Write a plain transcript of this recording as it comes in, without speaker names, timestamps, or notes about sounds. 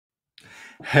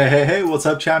Hey, what's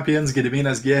up, champions?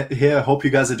 Gediminas here. Hope you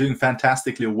guys are doing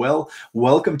fantastically well.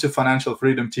 Welcome to Financial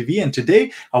Freedom TV. And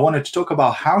today I wanted to talk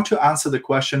about how to answer the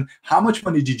question, how much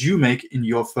money did you make in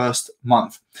your first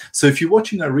month? So if you're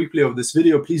watching a replay of this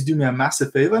video, please do me a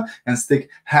massive favor and stick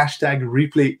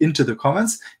 #replay into the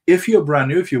comments. If you're brand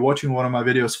new, if you're watching one of my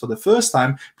videos for the first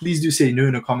time, please do say new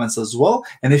in the comments as well.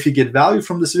 And if you get value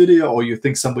from this video or you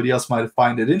think somebody else might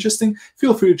find it interesting,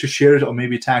 feel free to share it or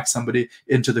maybe tag somebody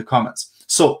into the comments.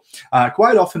 So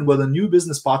quite often when a new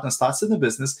business partner starts in the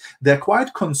business, they're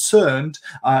quite concerned,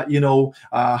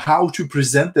 how to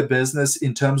present the business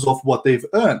in terms of what they've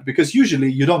earned, because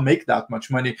usually you don't make that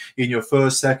much money in your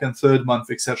first, second, third month,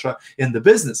 etc. in the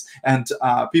business. And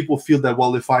people feel that,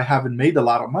 well, if I haven't made a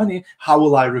lot of money, how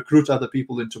will I recruit other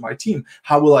people into my team?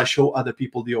 How will I show other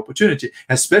people the opportunity?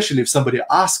 Especially if somebody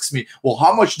asks me, well,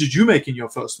 how much did you make in your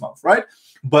first month, right?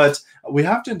 But we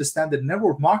have to understand that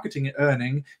network marketing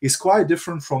earning is quite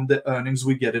different from the earnings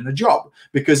we get in a job.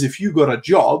 Because if you got a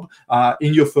job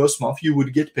in your first month, you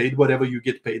would get paid whatever you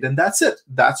get paid, and that's it.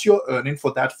 That's your earning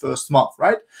for that first month,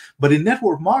 right? But in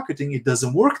network marketing, it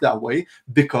doesn't work that way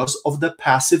because of the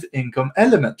passive income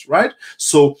element, right?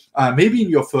 So maybe in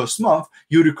your first month,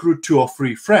 you recruit 2 or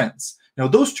 3 friends. Now,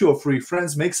 those 2 or 3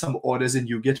 friends make some orders and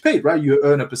you get paid, right? You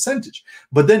earn a percentage.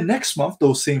 But then next month,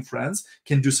 those same friends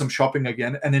can do some shopping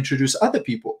again and introduce other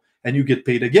people, and you get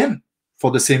paid again for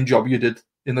the same job you did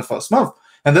in the first month.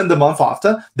 And then the month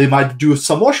after, they might do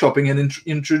some more shopping and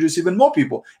introduce even more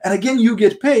people. And again, you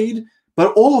get paid,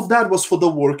 but all of that was for the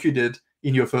work you did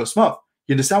in your first month.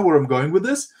 You understand where I'm going with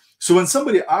this? So when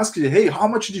somebody asks you, hey, how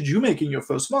much did you make in your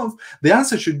first month? The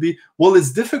answer should be, well,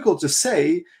 it's difficult to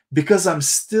say because I'm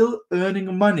still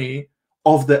earning money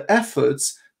of the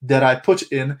efforts that I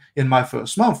put in my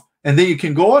first month. And then you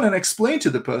can go on and explain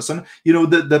to the person,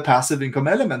 the passive income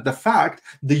element, the fact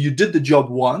that you did the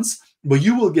job once, but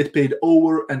you will get paid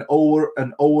over and over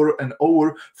and over and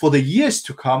over for the years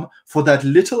to come for that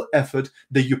little effort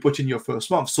that you put in your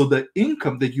first month. So the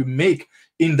income that you make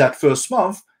in that first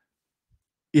month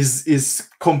is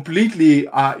completely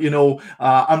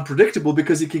unpredictable,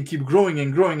 because it can keep growing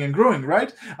and growing and growing,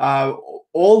 right?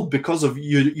 All because of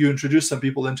you introduce some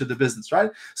people into the business, right?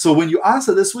 So when you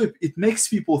answer this way, it makes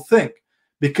people think,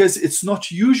 because it's not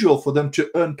usual for them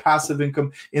to earn passive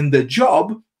income in their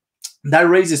job. That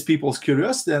raises people's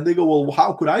curiosity, and they go, well,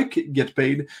 how could I get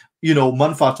paid,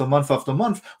 month after month after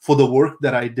month for the work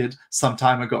that I did some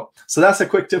time ago? So that's a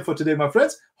quick tip for today, my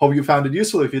friends. Hope you found it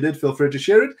useful. If you did, feel free to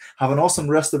share it. Have an awesome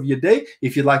rest of your day.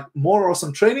 If you'd like more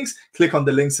awesome trainings, click on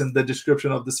the links in the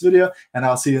description of this video, and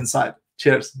I'll see you inside.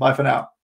 Cheers. Bye for now.